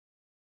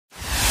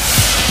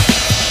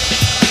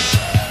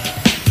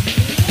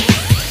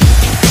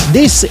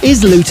This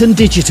is Luton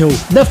Digital,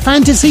 the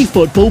fantasy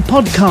football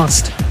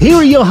podcast. Here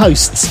are your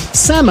hosts,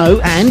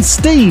 Samo and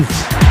Steve.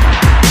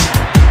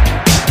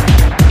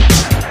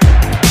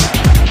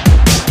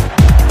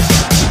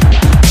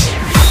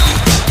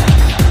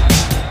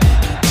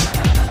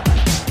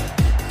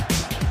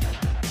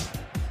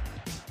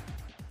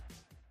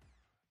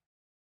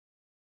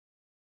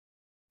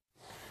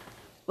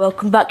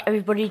 Welcome back,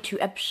 everybody, to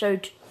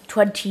episode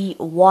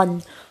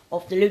 21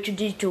 of the Luton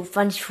Digital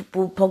Fantasy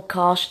Football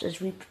Podcast as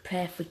we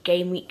prepare for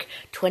Game Week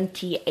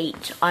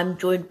 28. I'm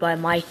joined by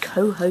my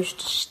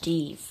co-host,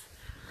 Steve.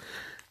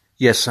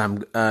 Yes,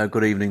 Sam,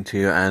 good evening to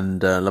you,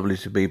 and lovely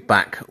to be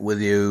back with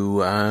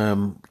you,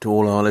 to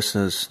all our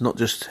listeners, not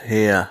just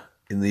here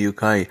in the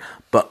UK,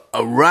 but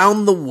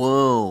around the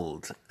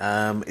world.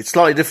 It's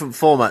slightly different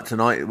format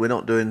tonight. We're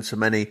not doing so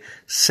many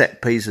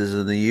set pieces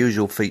and the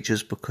usual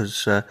features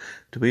because, to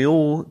be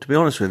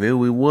honest with you,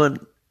 we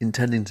weren't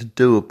intending to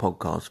do a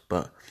podcast,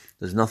 but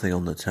there's nothing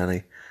on the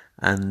telly,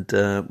 and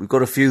we've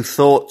got a few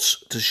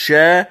thoughts to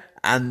share.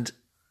 And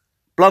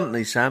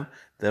bluntly, Sam,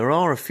 there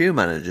are a few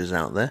managers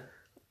out there,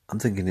 I'm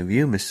thinking of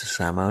you, Mr.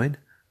 Sam Owen,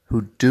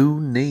 who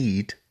do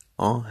need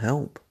our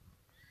help.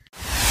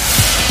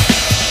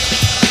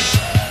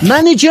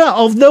 Manager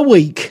of the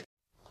Week.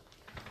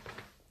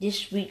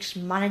 This week's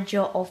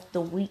Manager of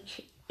the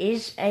Week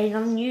is an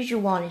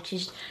unusual one. It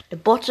is the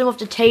bottom of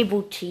the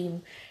table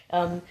team,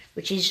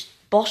 which is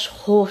Boss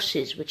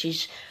Horses, which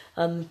is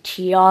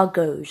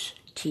Thiago's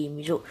team.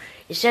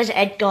 It says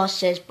Edgar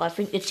says, but I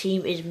think the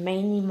team is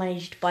mainly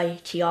managed by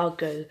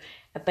Thiago,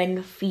 a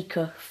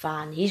Benfica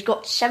fan. He's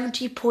got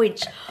 70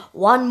 points,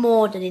 one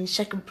more than in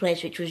second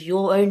place, which was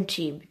your own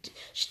team,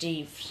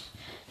 Steve.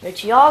 So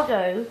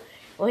Thiago,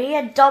 well, he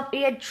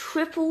had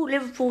triple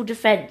Liverpool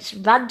defence: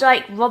 Van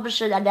Dijk,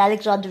 Robertson, and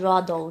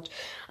Alexander-Arnold.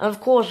 And of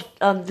course,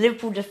 the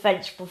Liverpool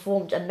defence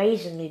performed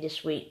amazingly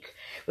this week,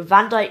 with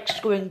Van Dijk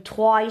scoring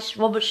twice,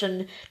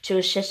 Robertson 2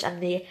 assists,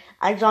 and the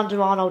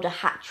Alexander-Arnold a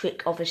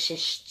hat-trick of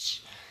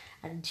assists.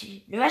 And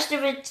the rest of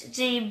the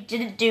team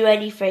didn't do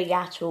anything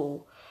at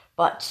all.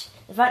 But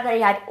the fact that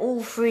he had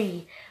all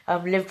three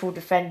Liverpool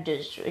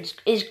defenders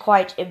is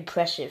quite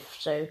impressive.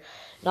 So,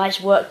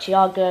 nice work,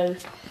 Thiago.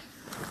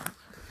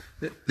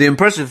 The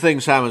impressive thing,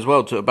 Sam, as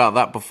well, about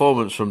that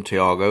performance from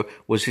Thiago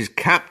was his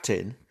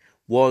captain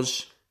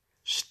was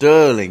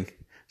Sterling.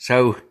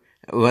 So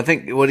I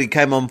think he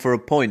came on for a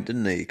point,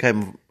 didn't he? He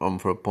came on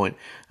for a point.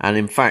 And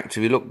in fact,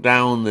 if you look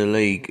down the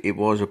league, it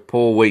was a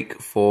poor week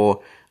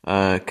for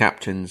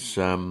captains.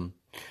 I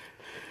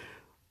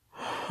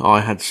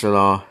had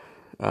Salah.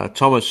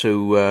 Thomas,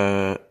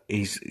 who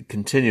he's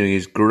continuing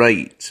his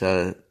great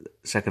second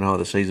half of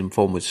the season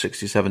form with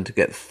 67 to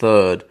get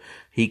third.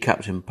 He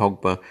captained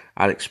Pogba.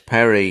 Alex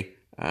Perry,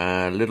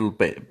 a little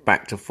bit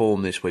back to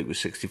form this week with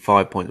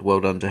 65 points.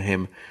 Well done to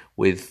him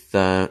with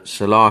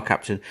Salah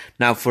captain.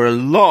 Now, for a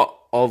lot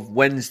of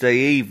Wednesday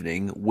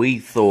evening, we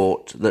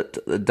thought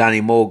that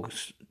Danny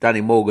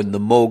Morgan, the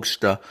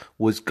Morgster,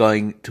 was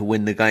going to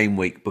win the game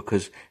week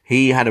because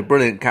he had a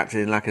brilliant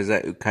captain in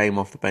Lacazette who came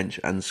off the bench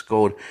and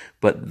scored.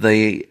 But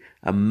the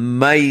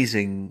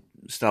amazing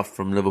stuff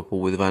from Liverpool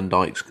with Van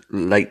Dijk's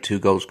late 2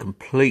 goals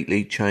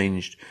completely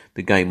changed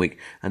the game week.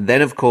 And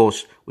then, of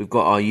course, we've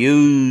got our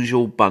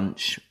usual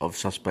bunch of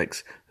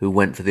suspects who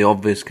went for the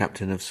obvious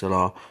captain of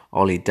Salah: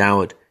 Ollie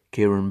Dowd,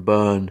 Kieran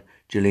Byrne,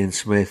 Gillian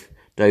Smith,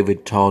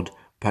 David Todd,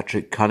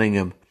 Patrick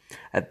Cunningham.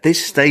 At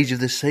this stage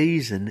of the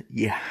season,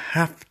 you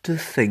have to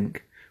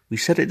think. We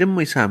said it, didn't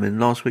we, Sam, in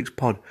last week's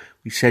pod?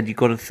 We said you've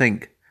got to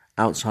think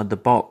outside the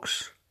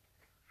box.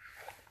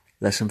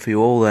 Lesson for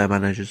you all there,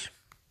 managers.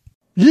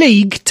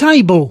 League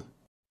table.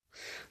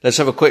 Let's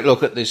have a quick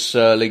look at this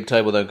league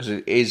table, though, because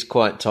it is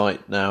quite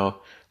tight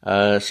now.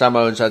 Sam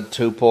Owens had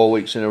 2 poor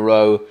weeks in a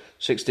row,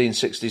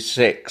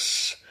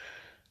 1666.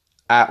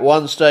 At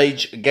one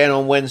stage, again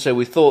on Wednesday,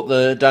 we thought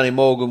that Danny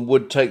Morgan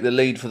would take the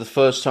lead for the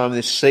first time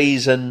this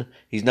season.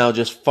 He's now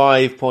just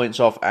 5 points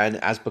off and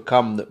has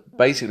become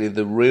basically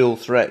the real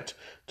threat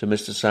to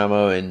Mr. Sam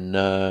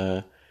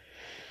Owen.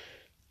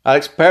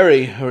 Alex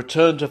Perry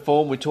returned to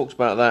form. We talked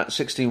about that.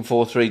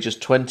 16-4-3,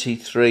 just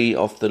 23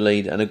 off the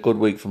lead, and a good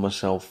week for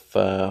myself.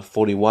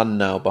 41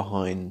 now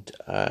behind,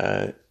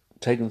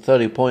 taking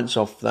 30 points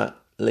off that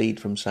lead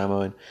from Sam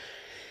Owen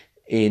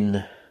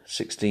in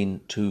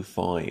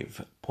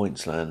 16-2-5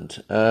 Pointsland.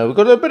 We've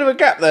got a bit of a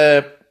gap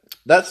there.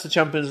 That's the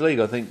Champions League,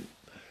 I think.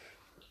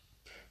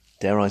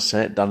 Dare I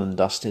say it, done and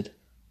dusted.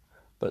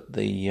 But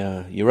the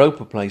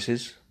Europa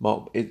places,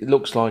 it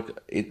looks like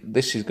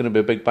this is going to be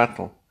a big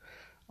battle.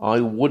 I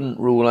wouldn't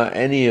rule out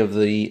any of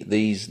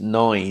these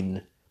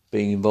 9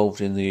 being involved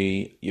in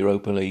the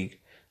Europa League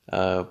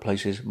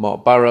places.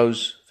 Mark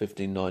Burrows,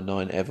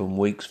 15.99. Evan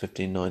Weeks,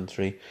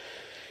 15.93.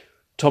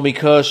 Tommy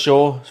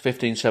Kershaw,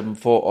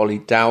 15.74. Ollie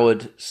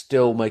Dowd,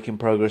 still making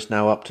progress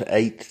now up to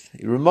 8th.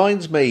 It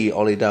reminds me,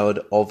 Ollie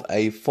Dowd, of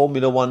a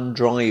Formula One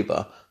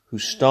driver who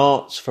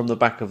starts from the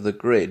back of the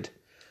grid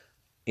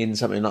in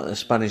something like the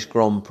Spanish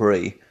Grand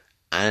Prix,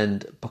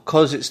 and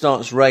because it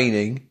starts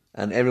raining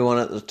and everyone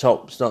at the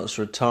top starts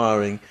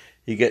retiring,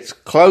 He gets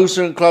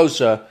closer and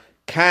closer.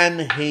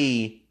 Can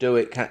he do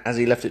it? Has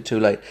he left it too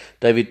late?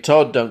 David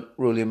Todd, don't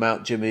rule him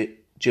out.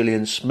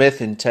 Gillian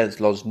Smith, intense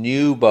loss.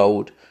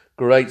 Newbold,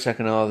 great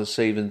second half of the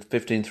season,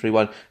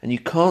 15-3-1. And you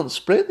can't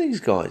split these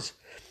guys.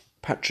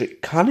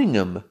 Patrick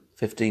Cunningham,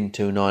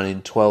 15-2-9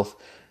 in 12th.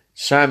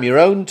 Sam, your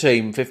own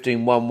team,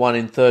 15-1-1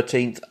 in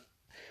 13th.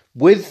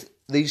 With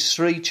these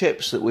 3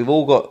 chips that we've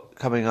all got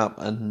coming up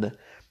and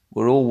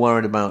we're all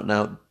worried about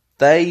now,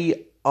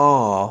 they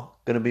are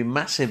going to be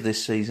massive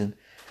this season.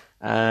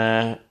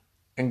 And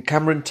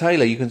Cameron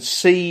Taylor, you can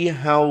see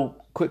how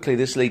quickly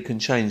this league can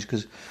change,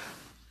 because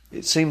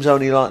it seems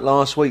only like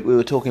last week we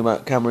were talking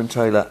about Cameron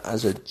Taylor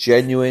as a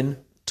genuine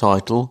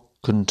title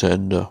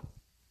contender.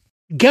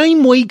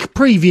 Game week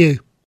preview.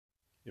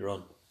 You're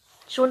on.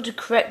 Just want to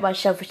correct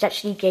myself, it's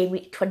actually game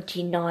week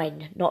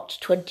 29, not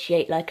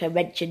 28 like I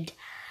mentioned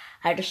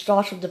at the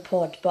start of the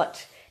pod.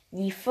 But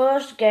the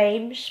first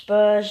game,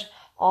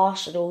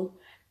 Spurs-Arsenal,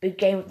 big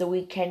game of the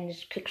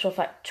weekend, kicks off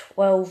at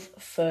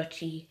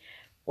 12:30.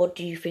 What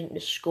do you think the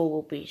score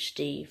will be,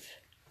 Steve?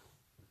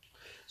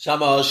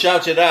 Sam, I'll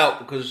shout it out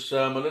because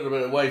I'm a little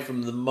bit away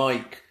from the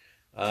mic.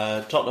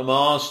 Tottenham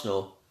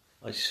Arsenal.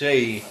 I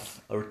see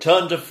a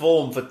return to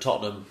form for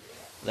Tottenham.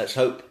 Let's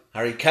hope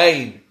Harry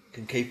Kane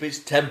can keep his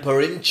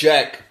temper in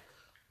check.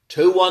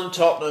 2-1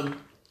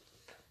 Tottenham.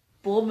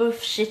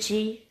 Bournemouth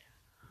City.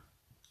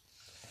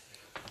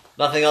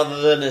 Nothing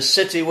other than a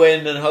City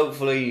win and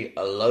hopefully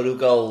a load of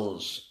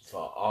goals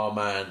for our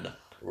man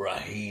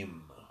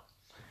Raheem.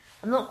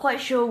 I'm not quite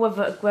sure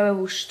whether Aguero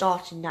will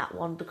start in that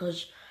one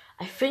because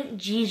I think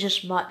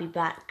Jesus might be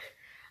back,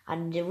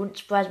 and it wouldn't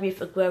surprise me if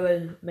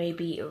Aguero may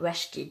be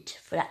arrested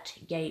for that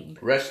game.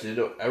 Arrested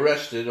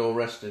or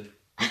rested?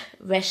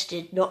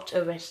 Rested, not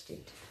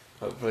arrested.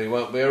 Hopefully he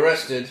won't be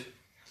arrested.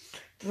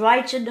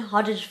 Brighton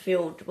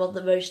Huddersfield, one of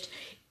the most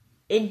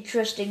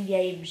interesting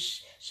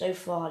games so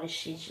far this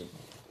season.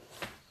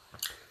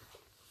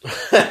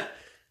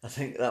 I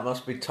think that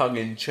must be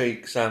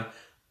tongue-in-cheek, Sam.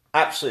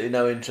 Absolutely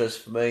no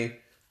interest for me,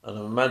 and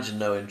I imagine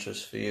no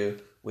interest for you.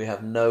 We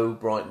have no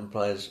Brighton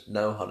players,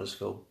 no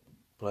Huddersfield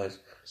players.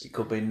 It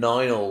could be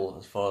 9-9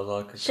 as far as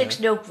I could say.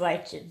 6-0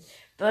 Brighton.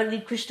 Burnley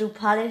Crystal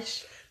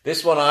Palace.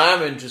 This one I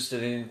am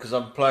interested in because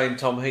I'm playing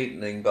Tom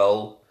Heaton in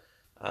goal.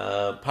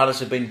 Palace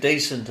have been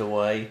decent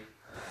away.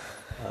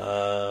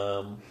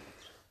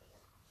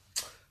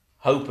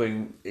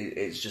 Hoping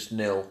it's just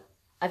 0.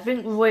 I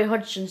think Roy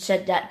Hodgson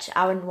said that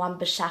Aaron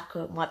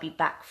Wan-Bissaka might be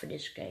back for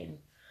this game.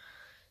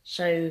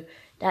 So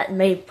that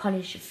may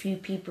punish a few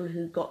people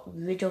who got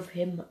rid of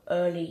him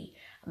early.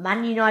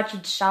 Man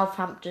United,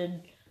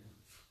 Southampton.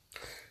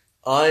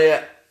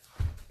 I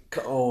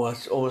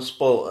almost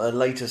spoiled a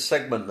later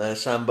segment there,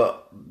 Sam,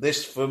 but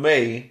this for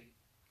me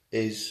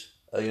is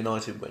a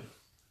United win.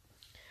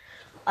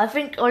 I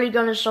think Ole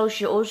Gunnar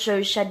Solskjaer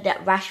also said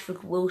that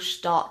Rashford will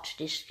start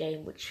this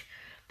game, which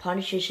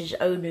punishes his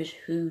owners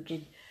who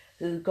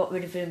got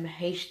rid of him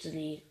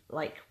hastily,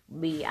 like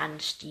me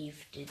and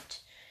Steve did.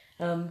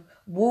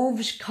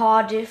 Wolves,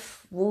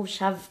 Cardiff. Wolves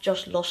have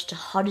just lost to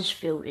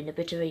Huddersfield in a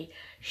bit of a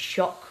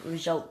shock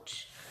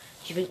result.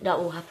 Do you think that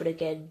will happen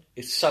again?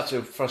 It's such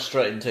a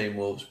frustrating team,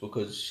 Wolves,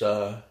 because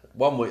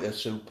 1 week they're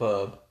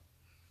superb.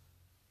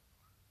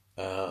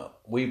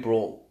 We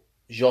brought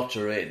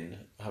Jota in,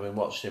 having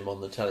watched him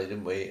on the telly,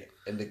 didn't we?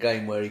 In the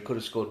game where he could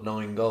have scored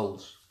 9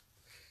 goals.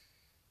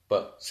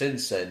 But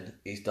since then,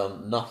 he's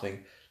done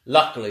nothing.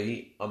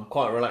 Luckily, I'm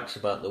quite relaxed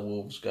about the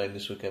Wolves game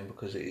this weekend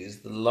because it is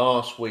the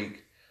last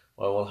week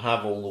where I will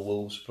have all the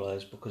Wolves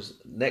players,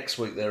 because next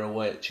week they're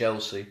away at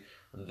Chelsea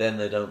and then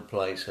they don't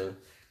play. So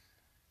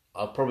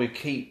I'll probably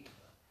keep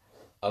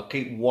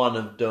one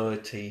of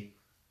Doherty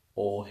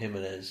or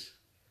Jimenez,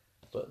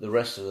 but the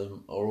rest of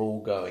them are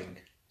all going.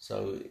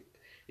 So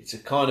it's a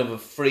kind of a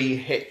free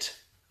hit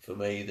for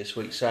me this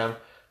week, Sam.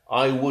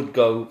 I would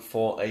go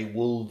for a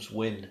Wolves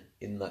win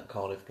in that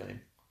Cardiff game.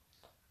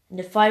 And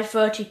the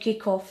 5:30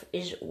 kickoff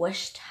is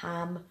West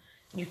Ham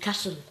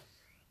Newcastle.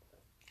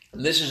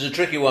 And this is a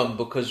tricky one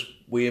because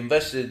we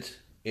invested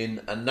in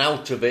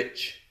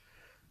Arnautovic,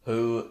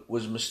 who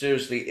was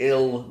mysteriously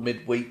ill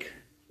midweek,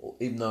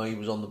 even though he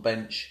was on the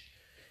bench.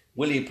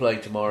 Will he play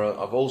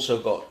tomorrow? I've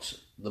also got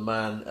the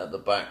man at the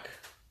back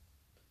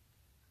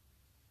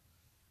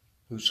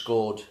who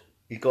scored.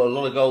 He got a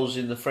lot of goals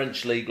in the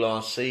French league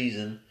last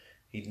season.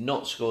 He'd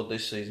not scored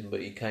this season,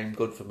 but he came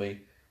good for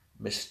me,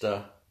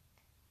 Mr.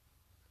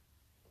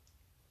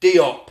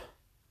 Diop.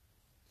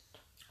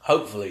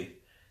 Hopefully,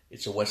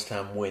 it's a West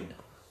Ham win.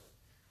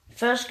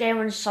 First game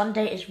on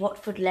Sunday is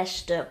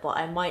Watford-Leicester, but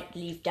I might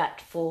leave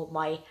that for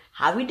my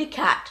Harry the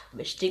Cat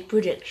Mystic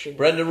prediction.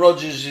 Brendan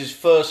Rodgers'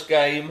 first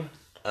game,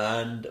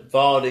 and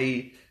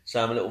Vardy,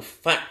 Sam, a little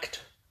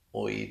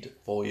factoid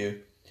for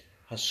you,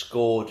 has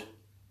scored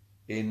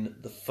in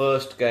the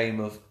first game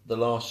of the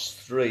last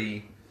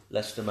 3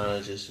 Leicester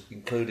managers,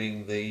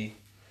 including the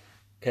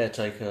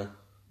caretaker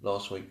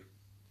last week.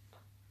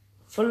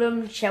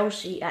 Fulham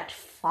Chelsea at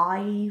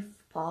 2:05.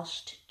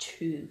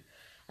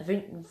 I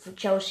think for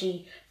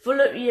Chelsea,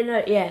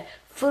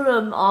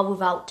 Fulham are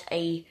without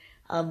a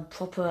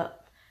proper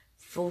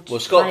full. Well,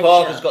 Scott manager.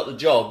 Parker's got the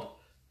job,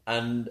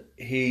 and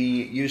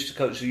he used to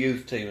coach the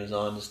youth team, as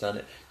I understand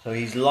it. So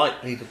he's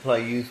likely to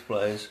play youth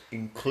players,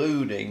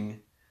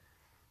 including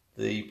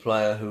the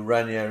player who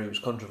Ranieri was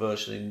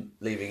controversial in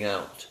leaving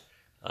out,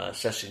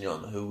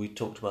 Sessegnon, who we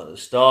talked about at the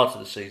start of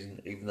the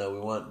season, even though we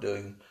weren't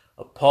doing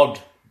a pod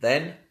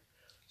then.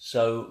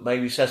 So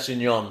maybe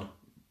Sessegnon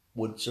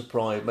would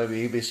surprise,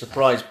 maybe he'd be a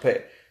surprise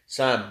pick.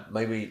 Sam,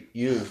 maybe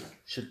you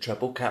should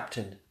treble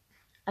captain.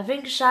 I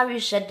think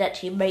Sarri said that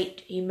he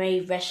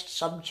may rest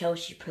some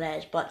Chelsea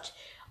players, but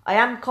I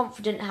am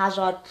confident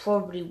Hazard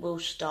probably will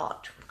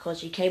start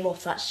because he came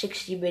off that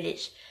 60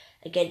 minutes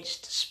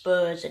against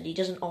Spurs and he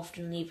doesn't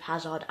often leave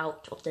Hazard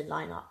out of the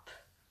lineup.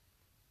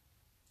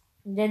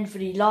 And then for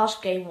the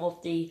last game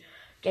of the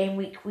game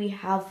week, we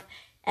have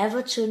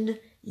Everton,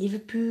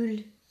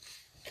 Liverpool.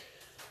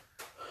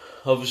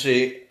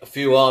 Obviously, a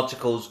few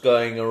articles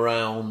going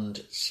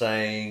around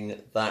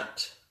saying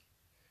that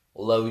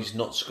although he's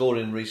not scored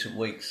in recent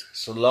weeks,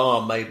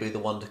 Salah may be the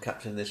one to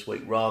captain this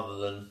week rather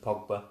than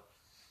Pogba,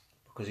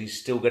 because he's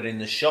still getting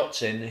the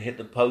shots in. He hit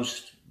the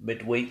post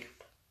midweek.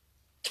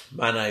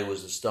 Mane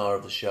was the star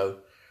of the show,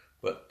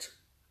 but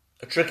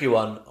a tricky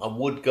one. I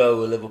would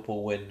go a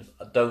Liverpool win.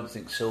 I don't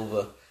think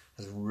Silva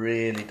has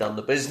really done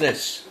the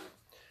business.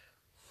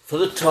 For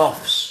the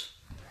Toffs.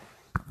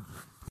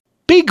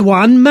 Big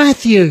one,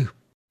 Matthew.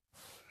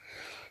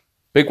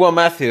 Big one,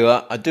 Matthew.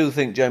 I do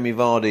think Jamie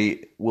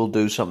Vardy will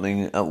do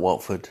something at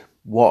Watford.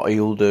 What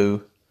he'll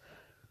do,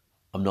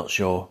 I'm not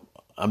sure.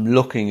 I'm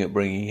looking at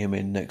bringing him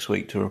in next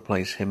week to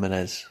replace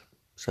Jimenez.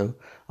 So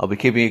I'll be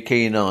keeping a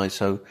keen eye.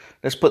 So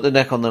let's put the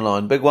neck on the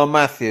line. Big one,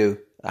 Matthew.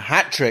 A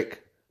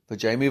hat-trick for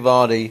Jamie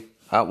Vardy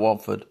at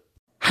Watford.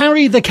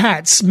 Harry the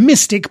Cat's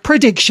mystic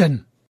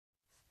prediction.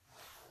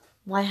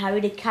 My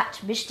Harry the Cat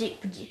mystic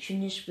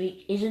prediction this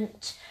week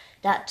isn't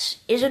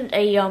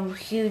a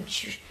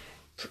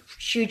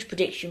huge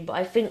prediction, but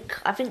I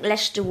think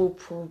Leicester will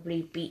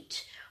probably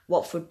beat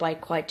Watford by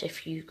quite a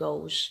few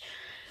goals.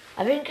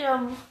 I think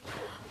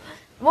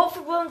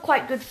Watford were in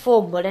quite good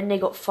form, but then they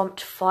got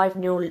thumped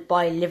 5-0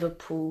 by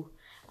Liverpool,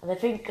 and I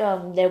think I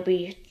don't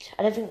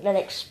think they'll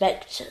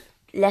expect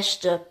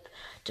Leicester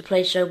to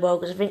play so well,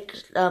 because I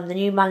think the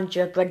new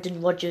manager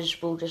Brendan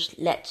Rodgers will just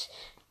let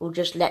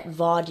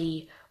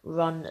Vardy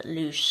run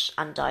loose,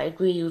 and I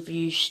agree with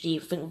you,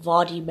 Steve. I think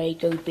Vardy may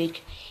go big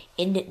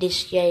in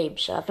this game,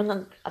 so I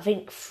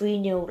think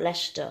 3-0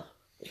 Leicester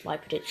is my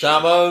prediction.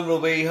 Sam Owen will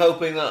be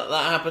hoping that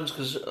happens,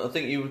 because I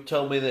think you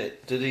told me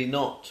that did he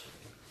not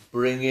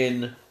bring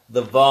in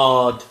the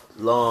Vard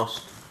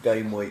last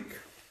game week?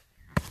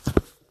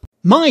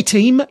 My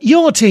team,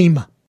 your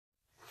team.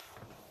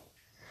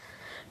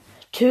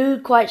 Two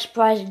quite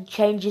surprising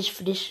changes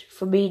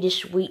for me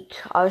this week.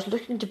 I was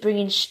looking to bring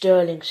in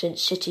Sterling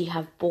since City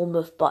have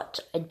Bournemouth, but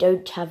I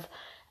don't have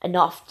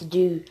enough to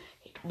do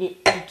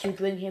to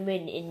bring him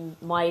in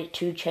my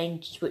two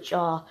changes, which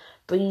are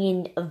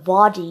bringing in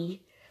Vardy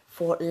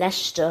for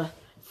Leicester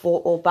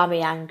for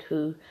Aubameyang,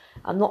 who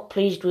I'm not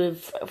pleased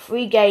with.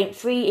 3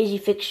 easy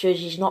fixtures,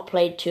 he's not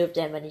played 2 of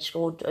them, and he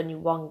scored only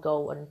 1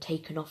 goal and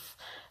taken off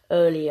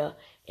earlier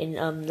in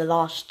the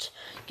last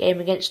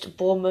game against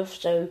Bournemouth.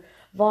 So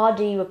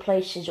Vardy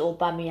replaces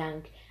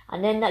Aubameyang,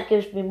 and then that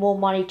gives me more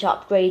money to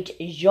upgrade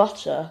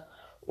Jota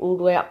all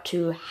the way up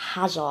to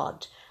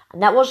Hazard.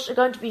 And that was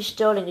going to be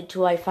Sterling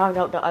until I found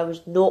out that I was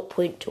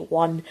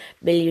 0.1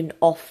 million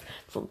off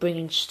from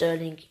bringing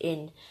Sterling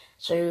in.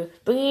 So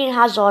bringing in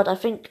Hazard, I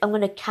think I'm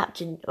going to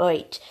captain.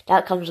 Wait,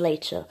 that comes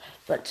later.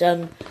 But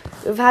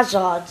with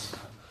Hazard,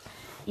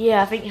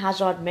 I think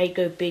Hazard may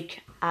go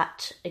big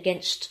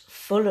against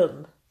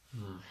Fulham.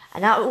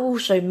 And that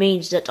also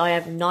means that I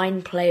have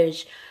 9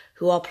 players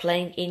who are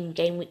playing in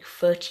game week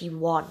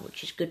 31,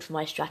 which is good for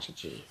my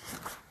strategy.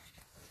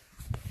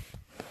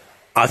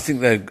 I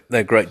think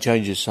they're great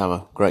changes,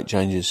 Sama. Great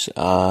changes.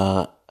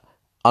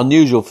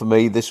 Unusual for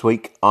me this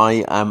week.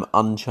 I am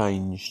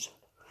unchanged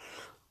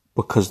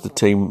because the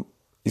team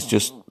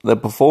is they're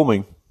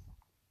performing.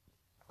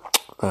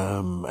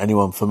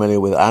 Anyone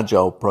familiar with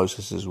agile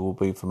processes will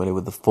be familiar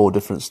with the 4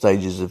 different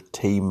stages of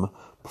team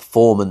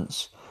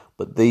performance.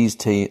 But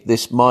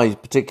my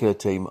particular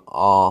team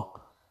are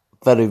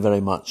very, very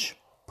much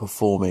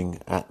performing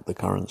at the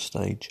current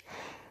stage.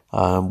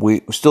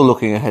 We're still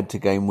looking ahead to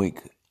game week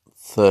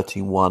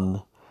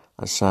 31,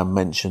 as Sam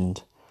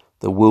mentioned.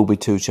 There will be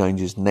 2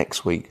 changes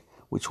next week,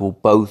 which will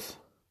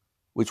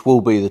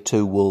be the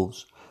 2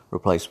 Wolves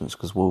replacements,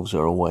 because Wolves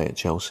are away at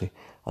Chelsea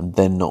and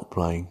then not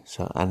playing.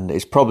 So, and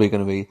it's probably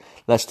going to be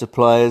Leicester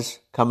players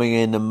coming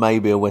in and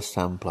maybe a West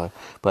Ham player.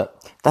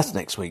 But that's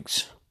next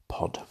week's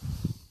pod.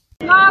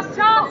 Last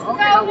chance,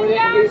 golden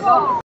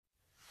gamble.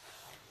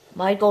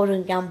 My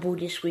golden gamble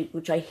this week,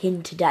 which I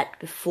hinted at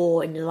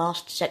before in the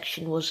last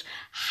section, was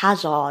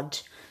Hazard.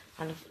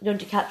 And I'm going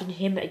to captain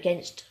him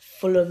against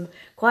Fulham.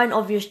 Quite an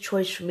obvious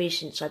choice for me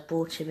since I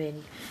brought him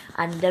in.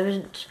 And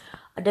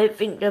I don't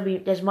think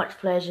there's much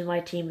players in my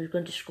team who's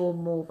going to score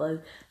more, though.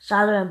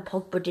 Salah and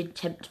Pogba did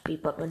tempt me,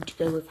 but I'm going to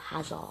go with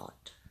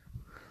Hazard.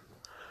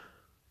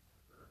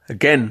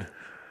 Again,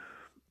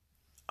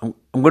 I'm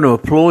going to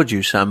applaud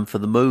you, Sam, for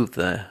the move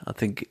there. I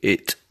think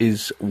it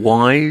is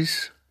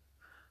wise.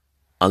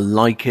 I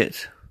like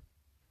it.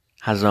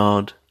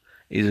 Hazard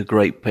is a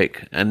great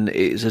pick, and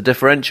it's a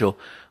differential.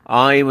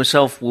 I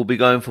myself will be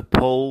going for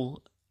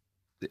Paul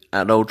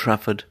at Old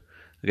Trafford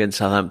against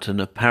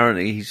Southampton.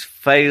 Apparently he's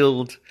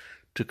failed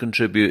to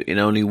contribute in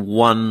only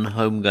one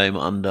home game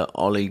under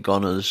Ole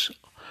Gunnar's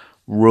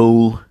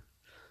rule.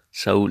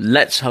 So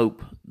let's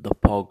hope the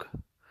Pog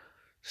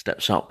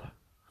steps up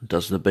and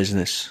does the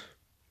business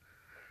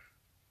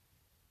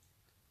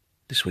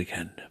this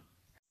weekend.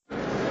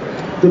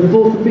 The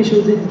fourth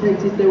official has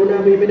indicated there will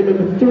now be a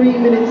minimum of 3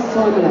 minutes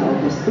time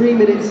allowed. There's 3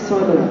 minutes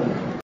time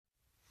allowed.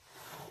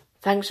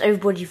 Thanks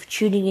everybody for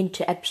tuning in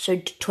to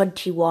episode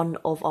 21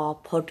 of our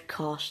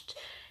podcast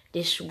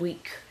this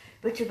week.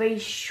 Bit of a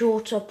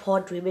shorter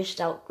pod. We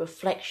missed out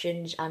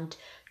reflections and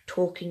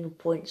talking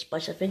points,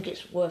 but I think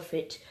it's worth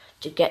it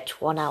to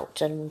get one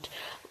out. And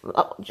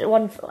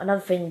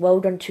another thing, well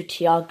done to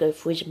Thiago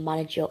for his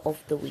manager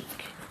of the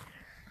week.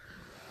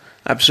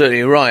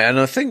 Absolutely right. And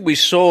I think we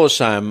saw,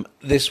 Sam,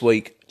 this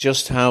week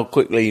just how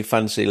quickly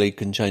Fantasy League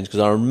can change.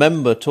 Because I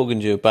remember talking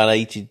to you about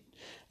 80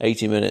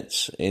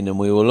 minutes in, and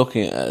we were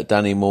looking at a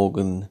Danny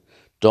Morgan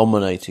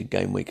dominated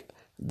game week.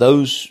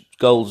 Those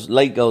goals,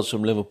 late goals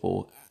from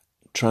Liverpool,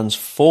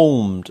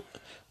 transformed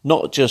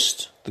not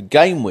just the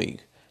game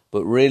week,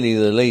 but really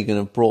the league, and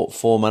have brought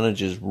four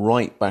managers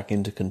right back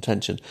into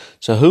contention.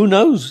 So who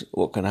knows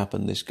what can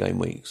happen this game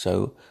week?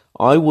 So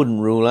I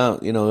wouldn't rule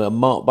out,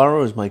 Mark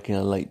Burrows making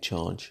a late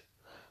charge.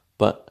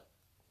 But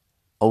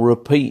I'll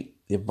repeat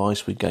the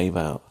advice we gave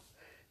out.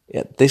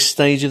 At this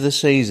stage of the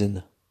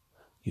season,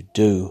 you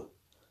do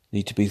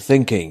need to be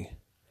thinking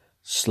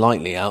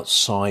slightly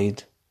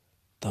outside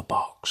the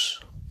box.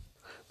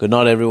 Good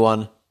night,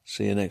 everyone.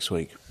 See you next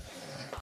week.